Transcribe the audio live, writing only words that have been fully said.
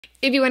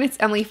Everyone, it's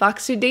Emily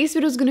Fox. Today's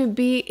video is going to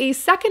be a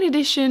second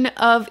edition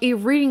of a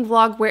reading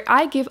vlog where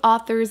I give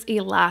authors a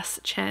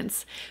last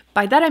chance.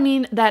 By that I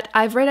mean that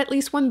I've read at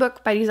least one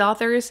book by these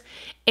authors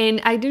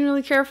and I didn't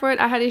really care for it,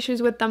 I had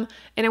issues with them,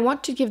 and I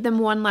want to give them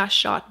one last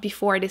shot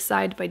before I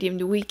decide by the end of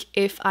the week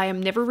if I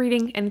am never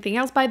reading anything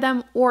else by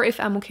them or if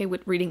I'm okay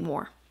with reading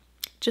more.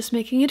 Just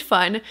making it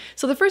fun.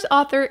 So the first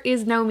author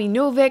is Naomi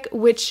Novik,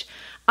 which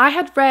I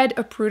had read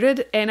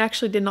Uprooted and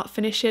actually did not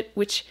finish it,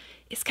 which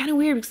is kind of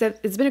weird because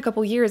it's been a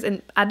couple years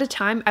and at the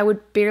time I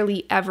would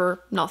barely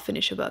ever not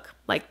finish a book,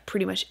 like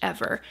pretty much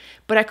ever.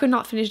 But I could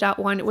not finish that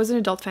one. It was an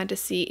adult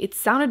fantasy. It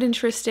sounded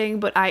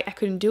interesting, but I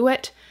couldn't do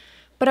it.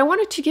 But I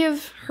wanted to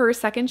give her a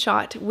second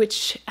shot,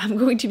 which I'm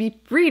going to be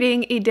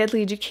reading A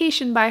Deadly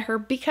Education by her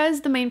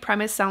because the main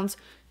premise sounds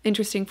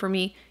interesting for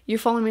me. You're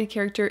following a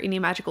character in a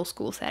magical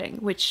school setting,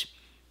 which,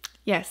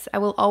 yes, I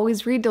will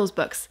always read those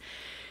books.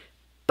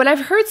 But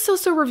I've heard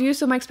so-so reviews,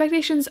 so my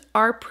expectations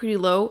are pretty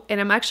low,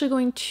 and I'm actually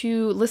going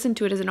to listen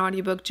to it as an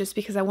audiobook just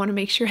because I want to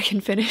make sure I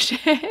can finish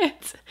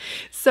it.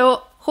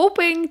 So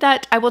hoping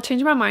that I will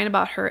change my mind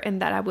about her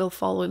and that I will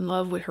fall in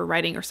love with her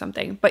writing or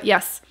something. But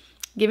yes,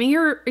 giving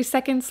her a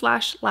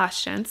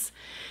second/last chance.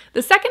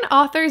 The second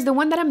author is the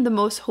one that I'm the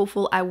most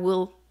hopeful I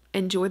will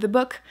enjoy the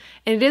book,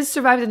 and it is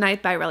Survive the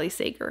Night by Riley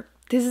Sager.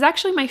 This is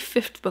actually my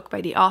 5th book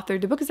by the author.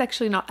 The book is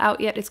actually not out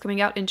yet. It's coming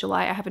out in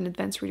July. I have an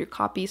advanced reader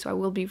copy, so I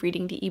will be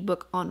reading the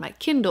ebook on my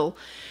Kindle.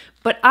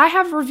 But I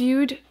have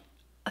reviewed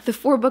the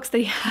 4 books that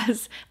he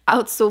has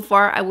out so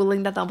far. I will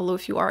link that down below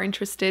if you are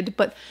interested.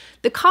 But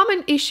the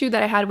common issue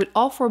that I had with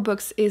all 4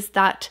 books is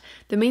that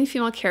the main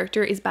female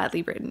character is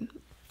badly written,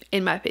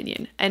 in my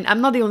opinion. And I'm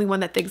not the only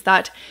one that thinks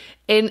that.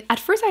 And at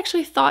first I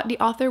actually thought the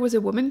author was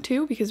a woman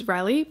too, because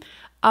Riley.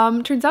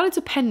 Turns out it's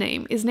a pen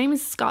name. His name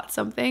is Scott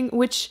something,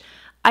 which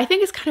I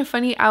think it's kind of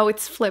funny how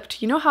it's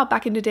flipped. You know how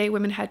back in the day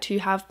women had to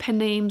have pen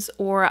names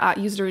or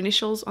use their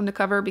initials on the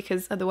cover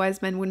because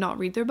otherwise men would not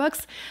read their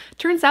books?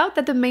 Turns out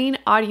that the main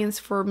audience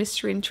for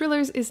mystery and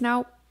thrillers is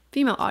now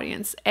female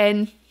audience,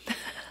 and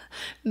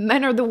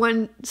men are the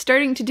one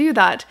starting to do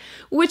that,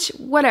 which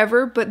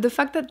whatever, but the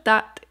fact that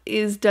that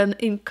is done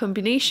in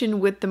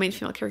combination with the main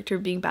female character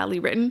being badly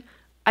written,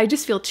 I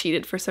just feel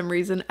cheated for some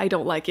reason. I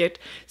don't like it.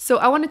 So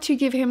I wanted to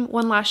give him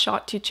one last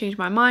shot to change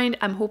my mind.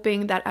 I'm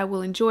hoping that I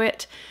will enjoy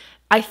it.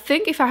 I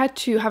think if I had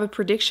to have a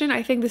prediction,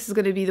 I think this is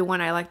going to be the one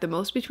I like the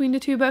most between the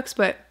 2 books,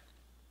 but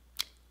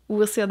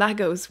we'll see how that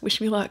goes. Wish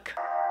me luck.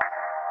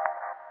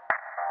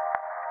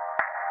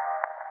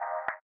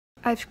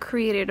 I've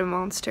created a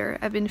monster.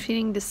 I've been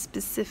feeding this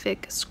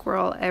specific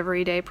squirrel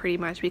every day pretty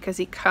much because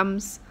he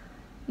comes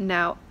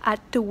now at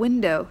the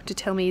window to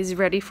tell me he's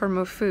ready for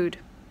more food.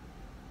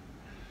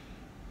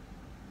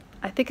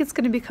 I think it's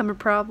going to become a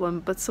problem,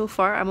 but so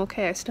far I'm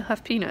okay. I still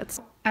have peanuts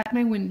at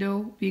my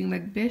window being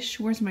like, Bish,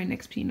 where's my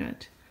next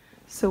peanut?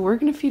 So we're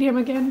gonna feed him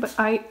again, but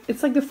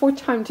it's like the 4th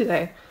time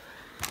today.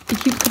 He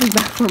keeps coming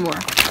back for more.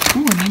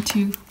 Oh, I need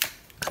to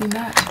clean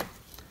that.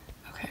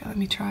 Okay, let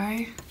me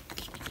try.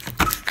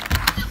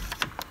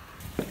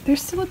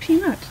 There's still a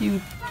peanut,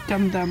 you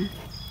dum-dum.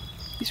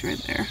 He's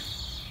right there.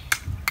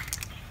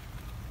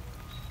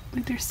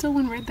 Like, there's still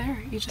one right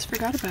there. You just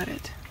forgot about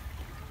it.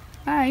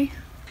 Bye.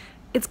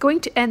 It's going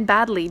to end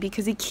badly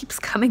because he keeps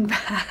coming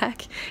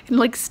back and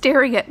like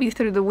staring at me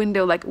through the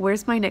window like,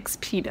 where's my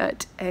next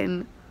peanut?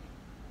 And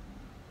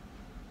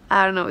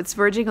I don't know, it's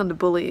verging on the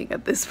bullying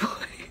at this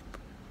point.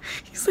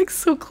 He's like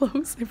so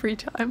close every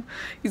time.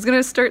 He's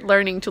gonna start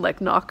learning to like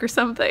knock or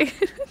something.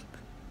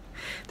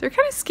 They're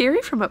kind of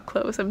scary from up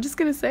close, I'm just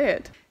gonna say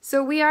it.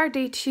 So we are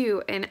day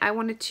 2 and I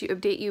wanted to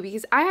update you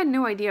because I had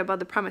no idea about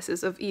the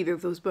premises of either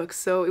of those books,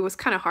 so it was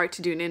kind of hard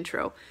to do an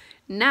intro.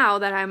 Now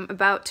that I'm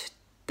about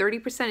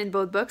 30% in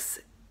both books,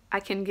 I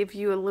can give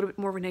you a little bit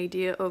more of an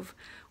idea of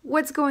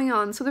what's going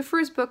on. So the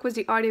first book was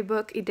the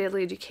audiobook, A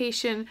Deadly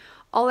Education.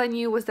 All I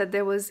knew was that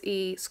there was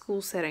a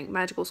school setting,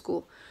 magical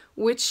school,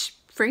 which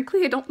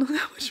frankly I don't know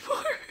that much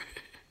more.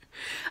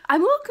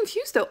 I'm a little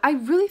confused though. I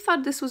really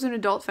thought this was an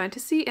adult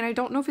fantasy, and I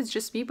don't know if it's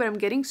just me, but I'm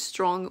getting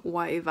strong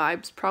YA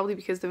vibes, probably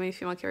because the main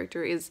female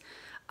character is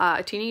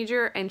a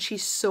teenager and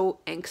she's so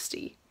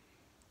angsty.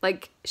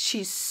 Like,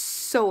 she's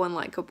so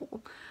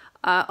unlikable.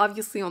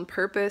 Obviously on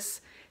purpose.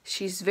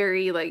 She's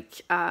very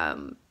like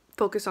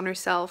focused on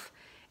herself,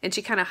 and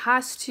she kind of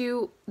has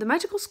to. The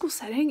magical school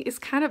setting is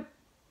kind of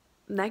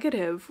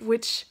negative,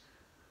 which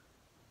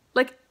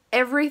like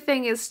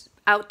everything is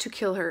out to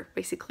kill her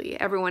basically.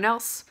 Everyone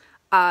else,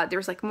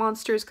 there's like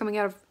monsters coming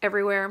out of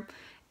everywhere,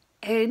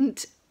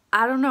 and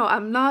I don't know,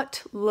 I'm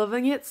not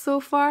loving it so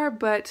far,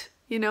 but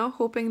you know,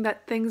 hoping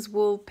that things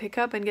will pick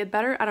up and get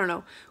better. I don't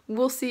know,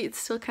 we'll see. It's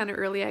still kind of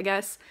early, I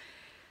guess.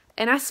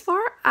 And as far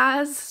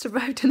as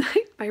Survive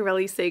Tonight by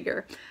Riley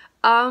Sager,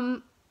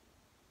 in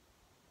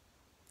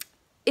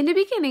the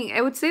beginning,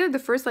 I would say that the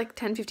first like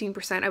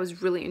 10-15% I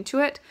was really into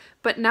it,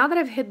 but now that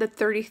I've hit the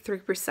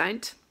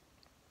 33%,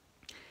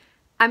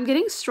 I'm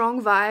getting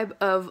strong vibe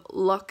of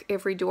Lock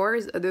Every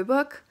Door's other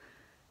book,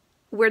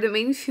 where the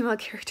main female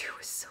character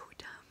was so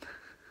dumb.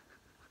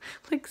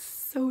 like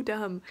so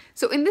dumb.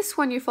 So in this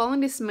one, you're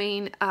following this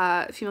main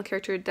female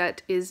character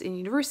that is in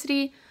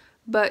university,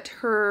 but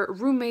her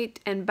roommate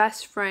and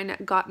best friend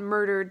got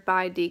murdered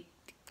by the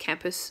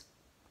campus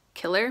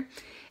killer,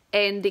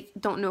 and they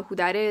don't know who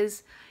that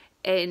is.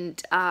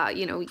 And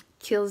you know, he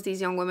kills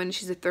these young women.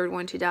 She's the third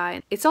one to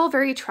die. It's all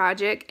very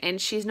tragic, and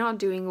she's not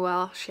doing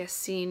well. She has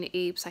seen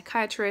a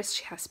psychiatrist.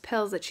 She has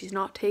pills that she's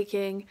not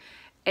taking,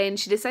 and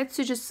she decides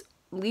to just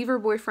leave her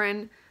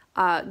boyfriend,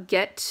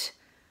 get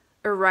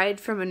a ride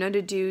from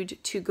another dude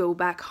to go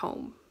back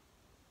home.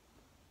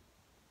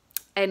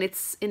 And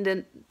it's in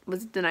the,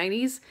 was it the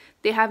 90s?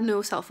 They have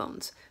no cell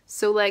phones,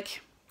 so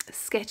like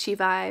sketchy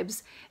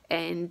vibes.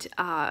 And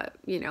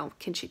you know,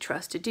 can she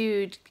trust a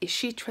dude? Is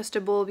she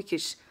trustable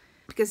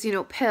because you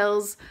know,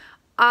 pills?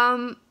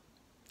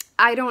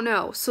 I don't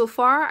know. So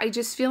far, I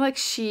just feel like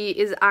she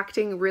is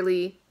acting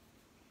really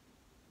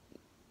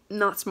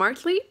not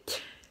smartly.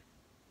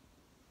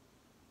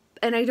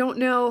 And I don't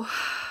know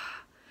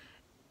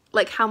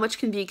like how much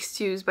can be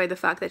excused by the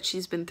fact that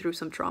she's been through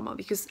some trauma,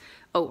 because,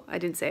 oh, I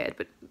didn't say it,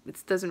 but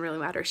it doesn't really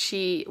matter.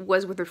 She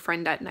was with her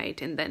friend that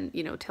night, and then,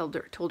 you know, told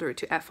her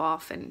to F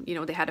off, and, you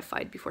know, they had a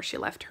fight before she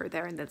left her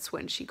there, and that's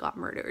when she got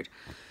murdered.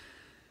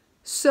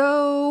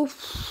 So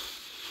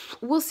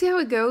we'll see how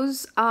it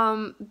goes.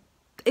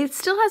 It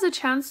still has a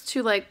chance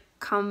to like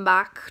come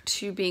back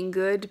to being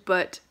good,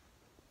 but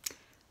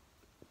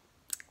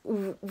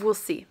we'll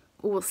see.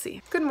 We'll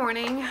see. Good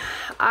morning.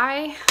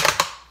 I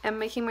am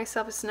making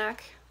myself a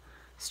snack.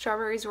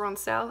 Strawberries were on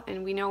sale,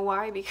 and we know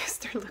why, because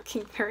they're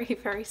looking very,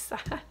 very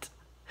sad.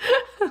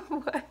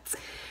 What?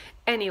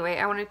 Anyway,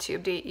 I wanted to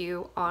update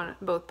you on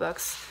both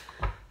books.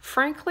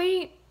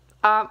 Frankly,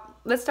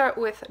 let's start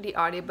with the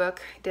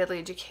audiobook, Deadly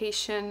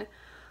Education.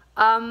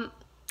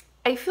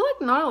 I feel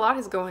like not a lot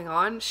is going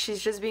on.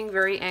 She's just being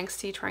very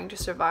angsty, trying to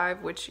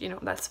survive, which, you know,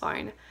 that's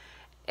fine.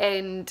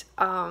 And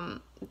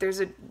there's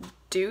a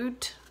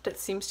dude that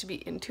seems to be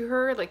into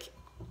her, like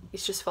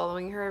he's just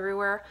following her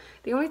everywhere.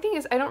 The only thing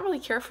is, I don't really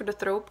care for the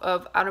trope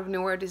of out of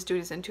nowhere this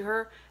dude is into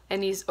her,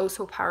 and he's oh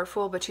so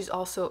powerful, but she's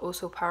also oh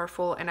so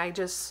powerful, and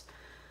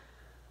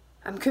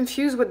I'm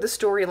confused what the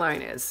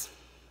storyline is.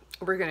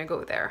 We're gonna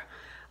go there.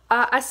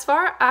 As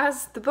far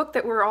as the book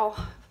that we're all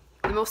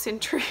the most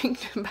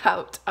intrigued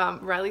about,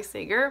 Riley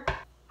Sager,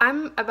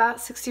 I'm about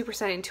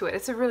 60% into it.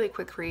 It's a really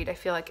quick read. I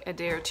feel like a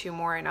day or two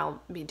more and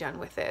I'll be done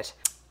with it.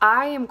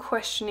 I am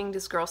questioning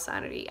this girl's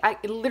sanity. I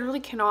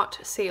literally cannot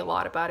say a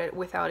lot about it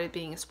without it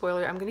being a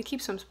spoiler. I'm going to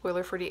keep some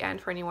spoiler for the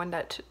end for anyone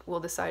that will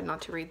decide not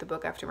to read the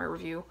book after my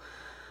review,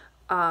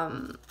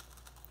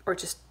 or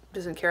just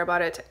doesn't care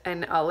about it,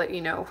 and I'll let you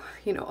know,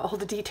 all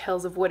the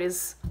details of what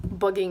is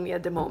bugging me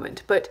at the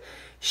moment. But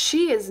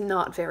she is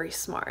not very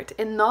smart,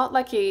 and not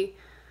like a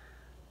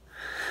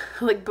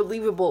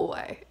believable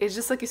way. It's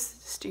just like a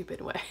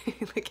stupid way.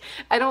 Like,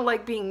 I don't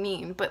like being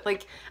mean, but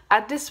like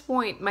at this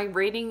point my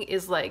rating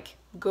is like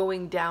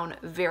going down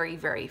very,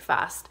 very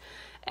fast,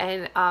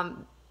 and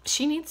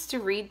she needs to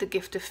read The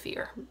Gift of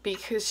Fear,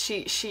 because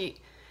she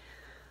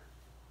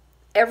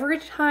every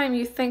time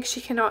you think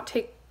she cannot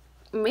take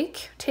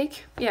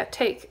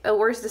a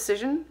worse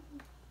decision,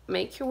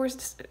 make your worst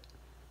decision.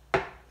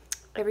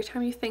 Every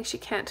time you think she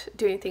can't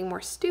do anything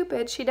more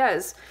stupid, she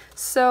does.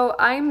 So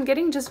I'm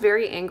getting just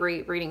very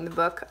angry reading the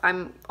book.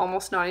 I'm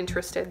almost not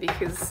interested,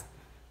 because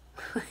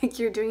like,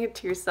 you're doing it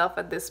to yourself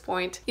at this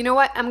point. You know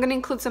what? I'm gonna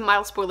include some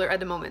mild spoiler at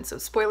the moment. So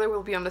spoiler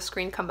will be on the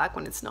screen, come back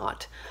when it's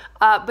not.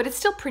 But it's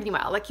still pretty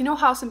mild. Like, you know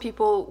how some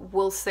people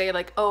will say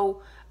like,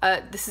 oh,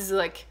 this is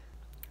like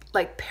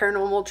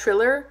paranormal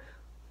thriller.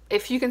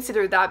 If you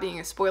consider that being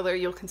a spoiler,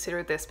 you'll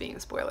consider this being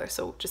a spoiler.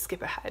 So just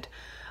skip ahead.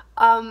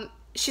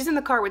 She's in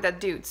the car with that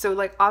dude, so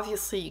like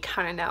obviously you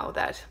kind of know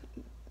that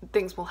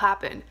things will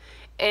happen.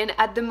 And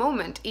at the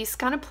moment he's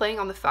kind of playing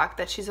on the fact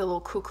that she's a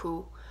little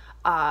cuckoo,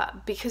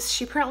 because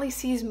she apparently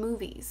sees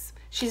movies.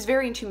 She's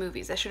very into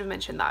movies, I should have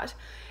mentioned that.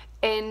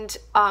 And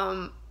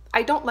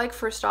I don't like,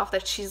 first off,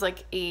 that she's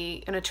like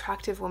an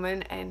attractive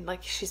woman, and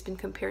like she's been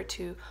compared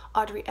to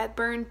Audrey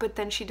Hepburn, but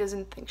then she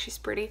doesn't think she's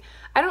pretty.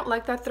 I don't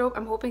like that trope.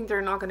 I'm hoping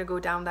they're not going to go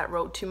down that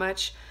road too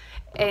much.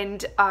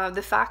 And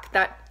the fact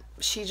that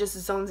she just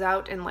zones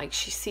out and like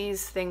she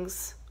sees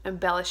things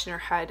embellished in her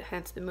head,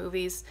 hence the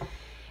movies.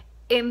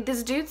 And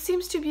this dude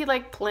seems to be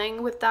like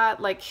playing with that.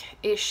 Like,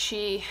 is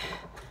she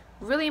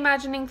really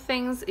imagining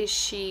things? Is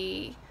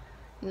she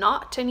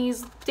not? And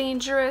he's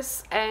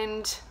dangerous.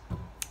 And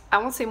I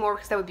won't say more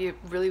because that would be a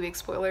really big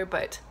spoiler,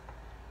 but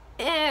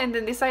and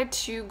then decide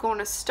to go on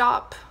a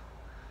stop,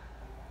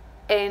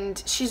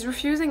 and she's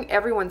refusing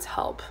everyone's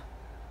help,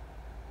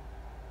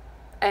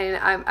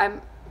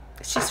 and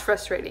she's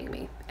frustrating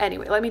me.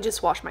 Anyway, let me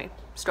just wash my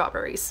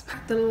strawberries.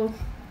 The little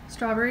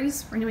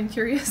strawberries, for anyone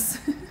curious.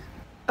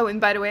 Oh,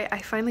 and by the way,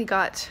 I finally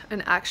got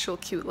an actual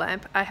cute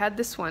lamp. I had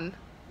this one,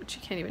 which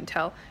you can't even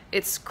tell.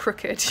 It's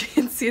crooked. You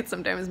can see it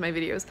sometimes in my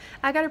videos.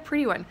 I got a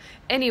pretty one.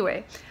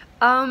 Anyway,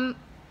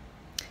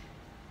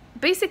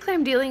 basically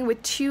I'm dealing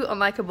with two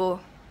unlikable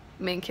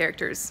main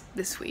characters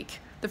this week.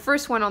 The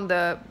first one on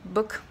the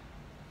book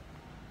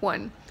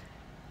one,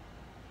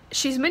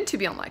 she's meant to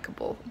be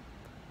unlikable,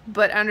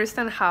 but I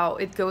understand how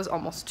it goes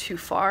almost too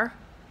far.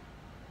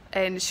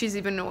 And she's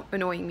even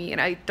annoying me,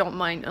 and I don't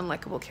mind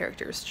unlikable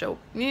characters, so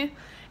yeah.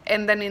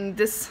 And then in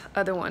this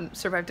other one,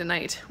 Survive the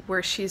Night,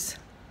 where she's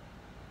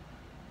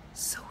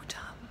so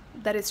dumb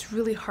that it's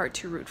really hard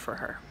to root for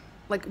her.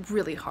 Like,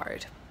 really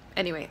hard.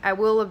 Anyway, I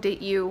will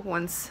update you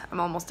once I'm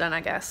almost done, I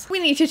guess. We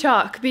need to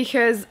talk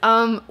because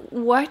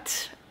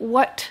what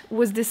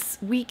was this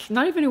week?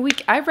 Not even a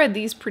week. I read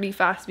these pretty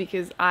fast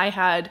because I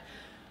had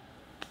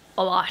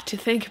a lot to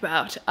think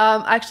about.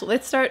 Actually,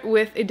 let's start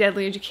with A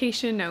Deadly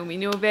Education, Naomi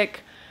Novik.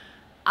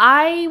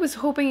 I was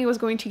hoping it was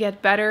going to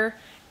get better.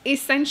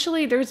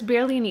 Essentially, there's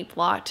barely any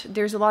plot.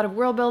 There's a lot of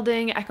world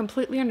building. I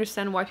completely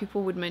understand why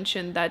people would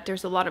mention that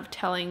there's a lot of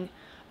telling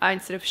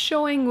instead of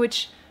showing,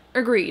 which,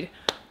 agreed.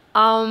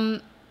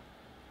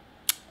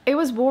 It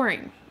was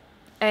boring,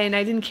 and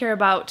I didn't care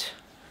about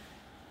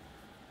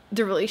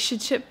the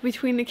relationship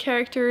between the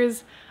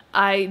characters.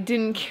 I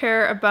didn't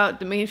care about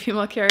the main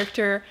female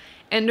character,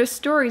 and the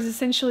story is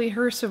essentially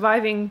her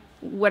surviving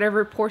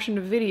whatever portion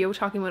of the video,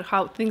 talking about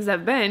how things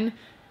have been,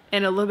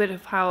 and a little bit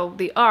of how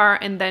they are,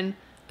 and then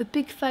a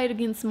big fight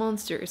against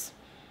monsters.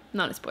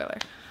 Not a spoiler.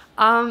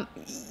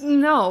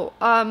 No,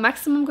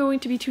 maximum going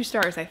to be 2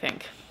 stars, I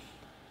think.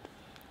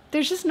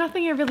 There's just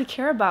nothing I really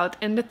care about,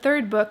 and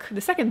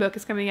the second book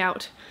is coming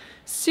out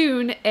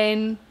soon,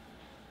 and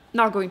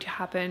not going to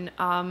happen.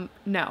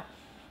 No.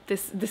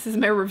 This is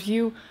my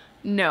review.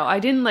 No, I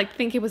didn't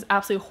think it was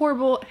absolutely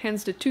horrible,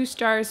 hence the 2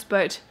 stars,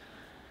 but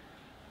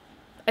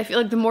I feel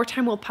like the more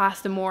time will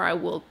pass, the more I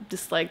will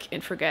dislike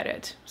and forget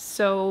it.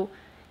 So,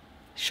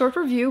 short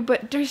review,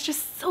 but there's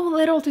just so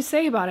little to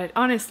say about it,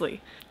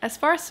 honestly. As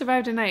far as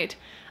Survive the Night,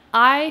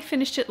 I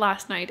finished it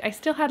last night. I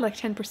still had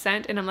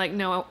 10%, and I'm like,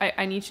 no,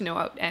 I need to know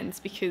how it ends,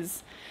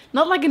 because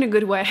not in a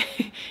good way.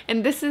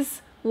 And this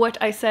is what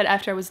I said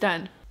after I was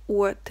done.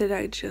 What did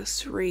I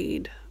just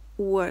read?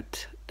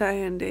 What the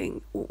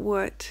ending?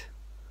 What?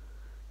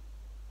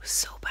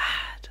 So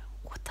bad.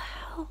 What the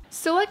hell?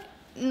 So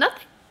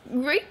nothing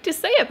great to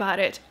say about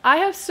it. I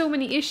have so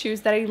many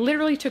issues that I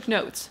literally took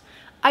notes.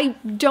 I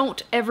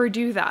don't ever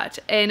do that,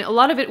 and a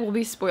lot of it will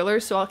be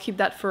spoilers, so I'll keep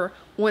that for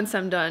once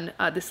I'm done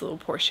this little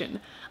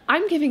portion.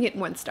 I'm giving it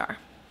 1 star.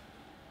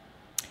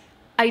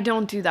 I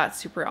don't do that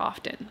super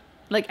often.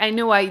 I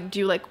know I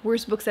do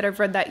worst books that I've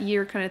read that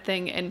year kind of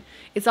thing, and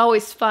it's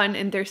always fun,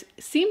 and there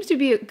seems to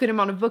be a good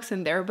amount of books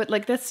in there, but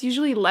that's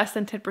usually less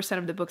than 10%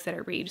 of the books that I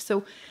read.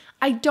 So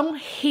I don't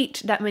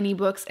hate that many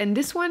books, and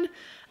this one,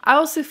 I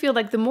also feel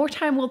the more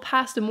time will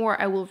pass, the more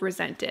I will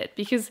resent it,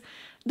 because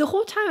the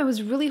whole time I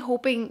was really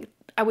hoping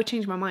I would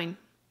change my mind.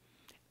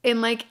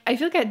 And I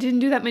feel I didn't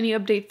do that many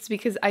updates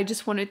because I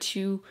just wanted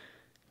to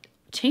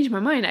change my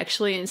mind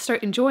actually and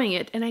start enjoying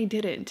it, and I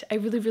didn't. I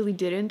really, really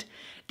didn't.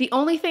 The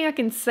only thing I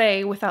can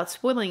say without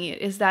spoiling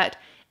it is that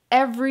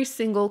every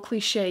single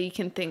cliche you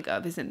can think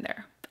of is in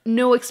there.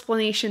 No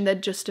explanation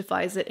that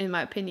justifies it, in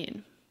my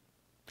opinion.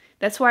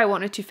 That's why I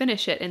wanted to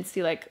finish it and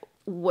see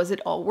was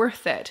it all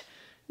worth it?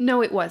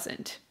 No, it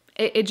wasn't.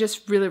 It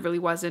just really, really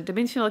wasn't. The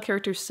main female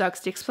character sucks.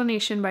 The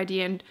explanation by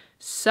the end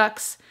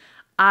sucks.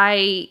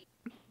 I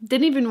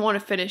didn't even want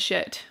to finish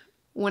it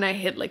when I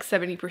hit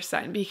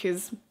 70%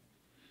 because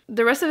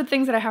the rest of the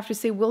things that I have to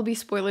say will be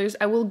spoilers.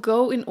 I will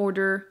go in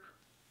order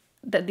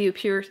that they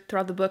appear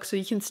throughout the book, so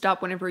you can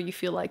stop whenever you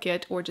feel like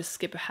it or just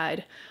skip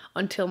ahead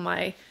until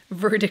my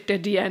verdict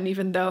at the end,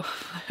 even though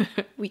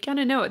we kind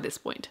of know at this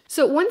point.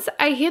 So once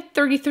I hit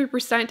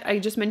 33%, I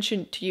just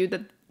mentioned to you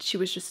that she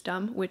was just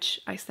dumb,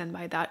 which I stand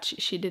by that.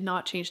 She did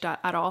not change that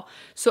at all.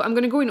 So I'm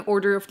going to go in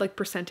order of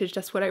percentage.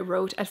 That's what I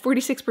wrote. At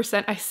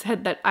 46%, I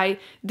said that I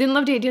didn't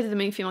love the idea that the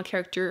main female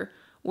character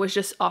was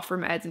just off her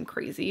meds and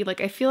crazy.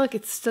 I feel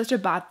it's such a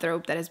bad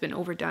trope that has been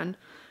overdone.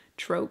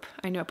 Trope.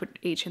 I know I put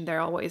H in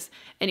there always.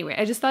 Anyway,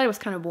 I just thought it was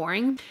kind of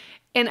boring.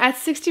 And at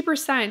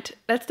 60%,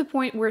 that's the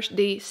point where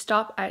they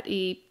stop at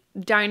a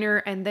diner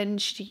and then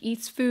she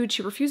eats food.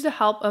 She refuses the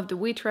help of the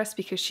waitress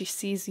because she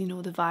sees, the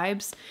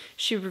vibes.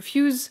 She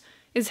refuses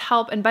his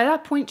help, and by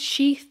that point,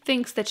 she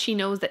thinks that she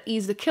knows that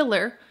he's the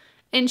killer,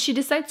 and she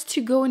decides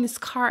to go in his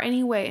car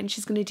anyway, and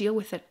she's gonna deal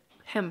with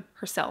him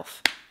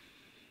herself.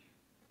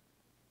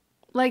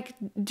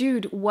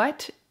 Dude,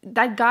 what?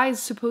 That guy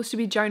is supposed to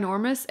be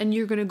ginormous, and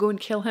you're gonna go and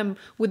kill him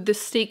with the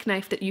steak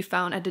knife that you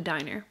found at the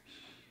diner.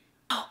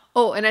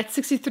 Oh, and at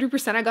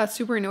 63%, I got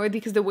super annoyed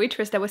because the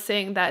waitress that was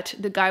saying that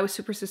the guy was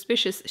super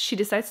suspicious, she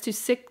decides to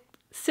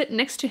sit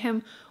next to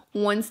him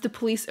once the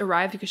police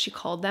arrive because she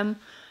called them,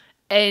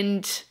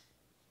 and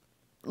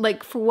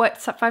for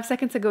what, 5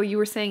 seconds ago you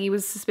were saying he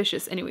was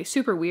suspicious. Anyway,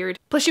 super weird.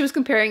 Plus she was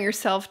comparing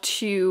herself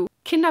to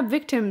kidnapped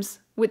victims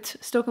with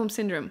Stockholm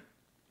Syndrome.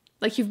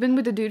 You've been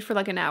with the dude for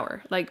an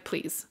hour.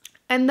 Please.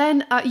 And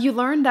then you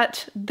learn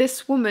that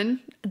this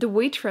woman, the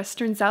waitress,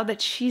 turns out that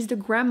she's the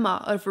grandma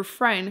of her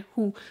friend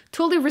who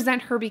totally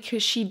resent her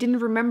because she didn't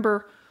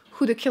remember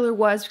who the killer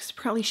was because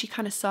apparently she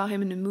kind of saw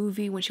him in a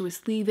movie when she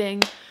was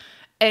leaving.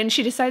 And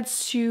she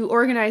decides to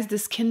organize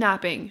this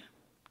kidnapping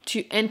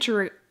to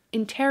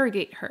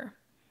interrogate her.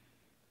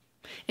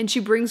 And she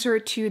brings her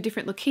to a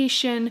different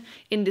location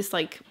in this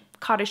like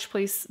cottage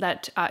place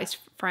that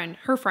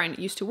her friend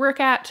used to work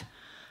at.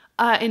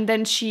 And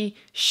then she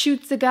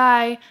shoots the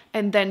guy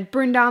and then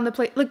burn down the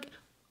place. Like,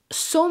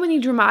 so many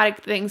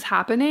dramatic things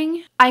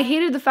happening. I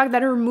hated the fact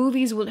that her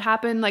movies would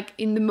happen like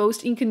in the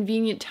most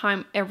inconvenient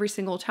time every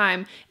single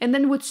time, and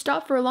then would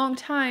stop for a long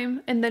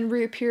time and then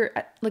reappear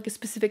at like a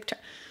specific time.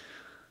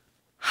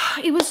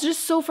 It was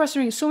just so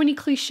frustrating, so many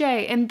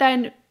cliche. And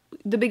then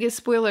the biggest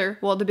spoiler,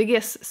 well, the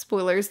biggest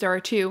spoilers, there are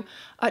two,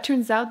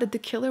 turns out that the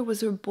killer was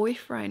her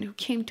boyfriend who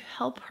came to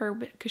help her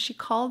because she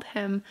called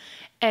him,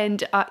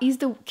 and he's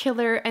the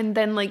killer, and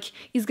then like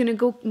he's gonna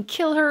go and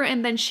kill her,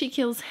 and then she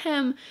kills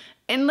him,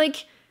 and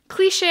like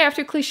cliche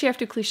after cliche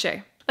after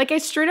cliche. Like, I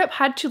straight up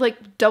had to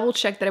like double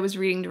check that I was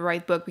reading the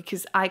right book,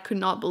 because I could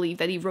not believe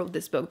that he wrote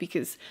this book,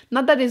 because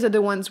not that his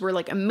other ones were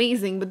like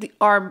amazing, but they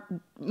are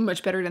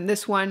much better than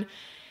this one.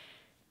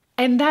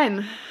 And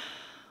then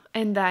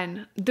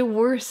the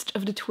worst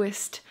of the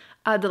twist,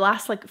 the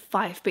last like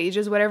 5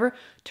 pages, whatever,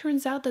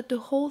 turns out that the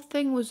whole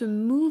thing was a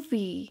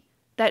movie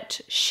that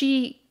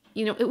she,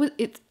 you know,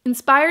 it's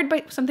inspired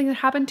by something that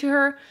happened to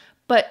her,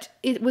 but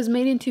it was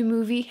made into a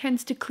movie,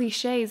 hence the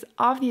cliches.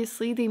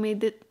 Obviously, they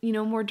made it, you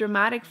know, more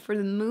dramatic for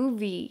the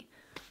movie.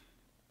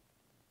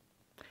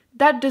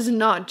 That does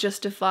not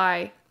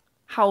justify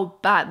how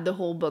bad the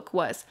whole book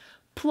was.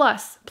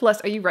 Plus,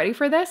 are you ready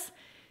for this?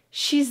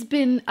 She's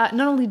been not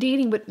only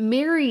dating, but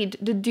married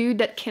the dude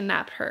that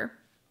kidnapped her.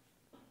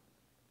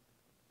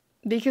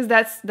 Because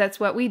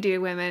that's what we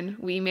do, women.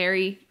 We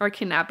marry our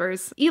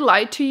kidnappers. He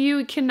lied to you,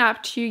 he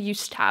kidnapped you, you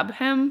stab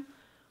him.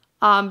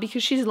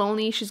 Because she's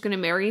lonely, she's gonna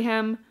marry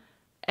him.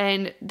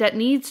 And that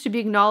needs to be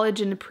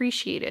acknowledged and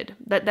appreciated.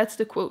 That's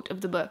the quote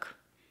of the book.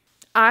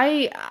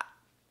 I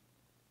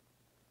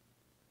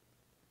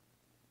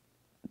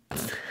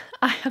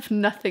have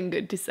nothing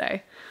good to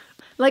say.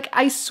 Like,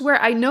 I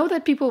swear, I know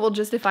that people will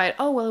justify it.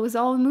 Oh, well, it was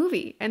all a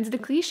movie. And the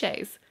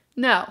cliches.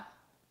 No.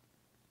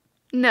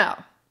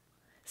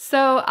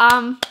 So,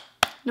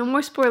 no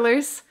more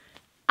spoilers.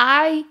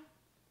 I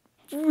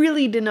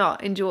really did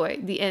not enjoy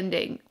the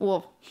ending.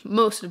 Well,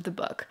 most of the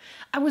book.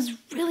 I was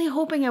really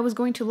hoping I was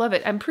going to love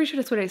it. I'm pretty sure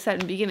that's what I said in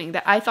the beginning,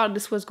 that I thought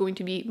this was going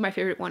to be my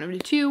favorite one of the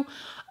two.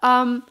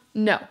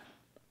 No.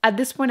 At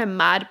this point, I'm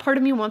mad. Part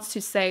of me wants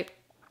to say,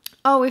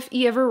 oh, if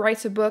he ever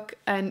writes a book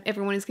and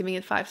everyone is giving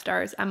it 5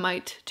 stars, I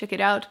might check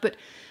it out. But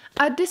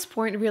at this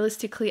point,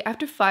 realistically,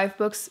 after 5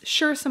 books,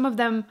 sure, some of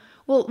them,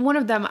 well, one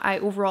of them I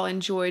overall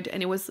enjoyed,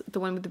 and it was the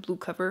one with the blue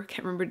cover.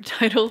 Can't remember the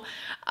title.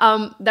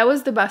 That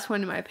was the best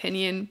one in my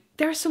opinion.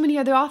 There are so many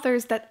other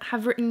authors that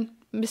have written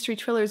mystery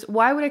thrillers.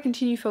 Why would I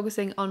continue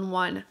focusing on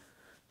one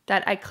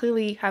that I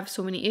clearly have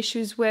so many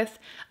issues with?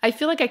 I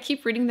feel like I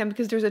keep reading them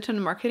because there's a ton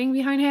of marketing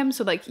behind him,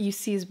 so like you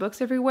see his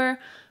books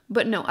everywhere.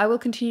 But no, I will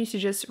continue to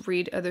just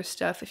read other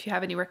stuff. If you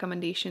have any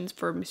recommendations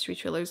for mystery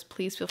thrillers,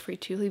 please feel free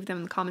to leave them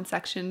in the comment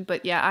section.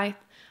 But yeah,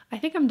 I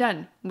think I'm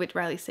done with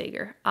Riley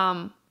Sager.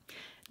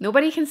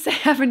 Nobody can say I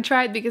haven't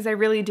tried, because I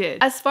really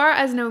did. As far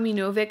as Naomi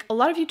Novik, a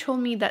lot of you told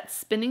me that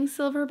Spinning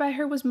Silver by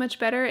her was much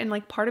better, and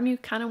like part of me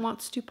kind of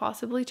wants to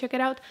possibly check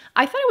it out.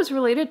 I thought it was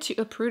related to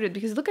Uprooted,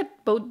 because look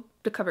at both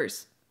the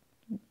covers.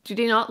 Do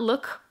they not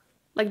look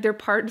like they're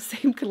part of the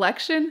same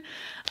collection?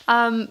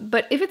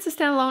 But if it's a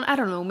standalone, I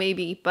don't know,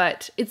 maybe,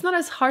 but it's not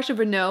as harsh of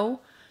a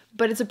no,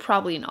 but it's a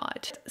probably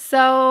not.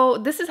 So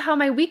this is how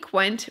my week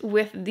went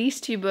with these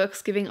 2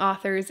 books, giving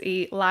authors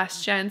a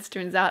last chance.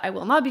 Turns out I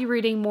will not be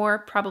reading more,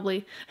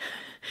 probably,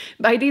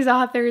 by these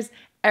authors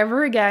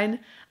ever again.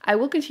 I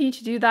will continue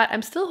to do that.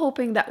 I'm still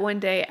hoping that one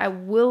day I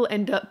will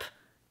end up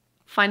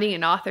finding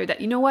an author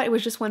that, you know what, it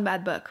was just one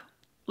bad book.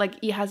 Like,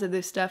 he has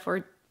other stuff,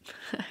 or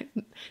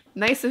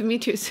nice of me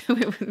to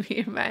assume it would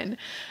be a man.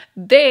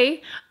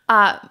 They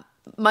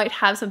might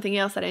have something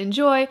else that I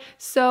enjoy.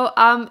 So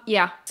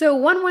yeah. So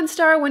 1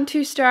 star, 1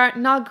 2 star,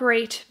 not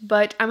great,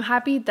 but I'm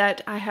happy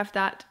that I have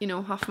that, you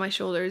know, off my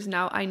shoulders.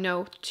 Now I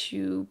know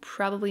to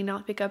probably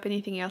not pick up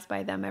anything else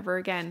by them ever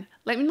again.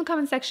 Let me know in the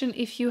comment section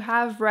if you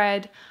have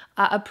read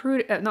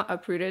not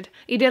Uprooted,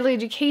 A Deadly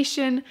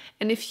Education,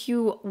 and if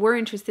you were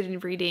interested in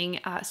reading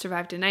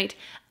Survive the Night.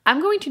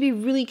 I'm going to be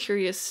really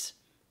curious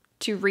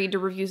to read the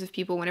reviews of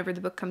people whenever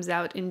the book comes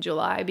out in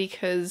July,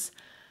 because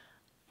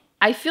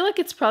I feel like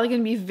it's probably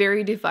going to be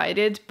very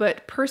divided,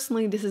 but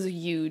personally, this is a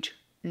huge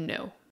no.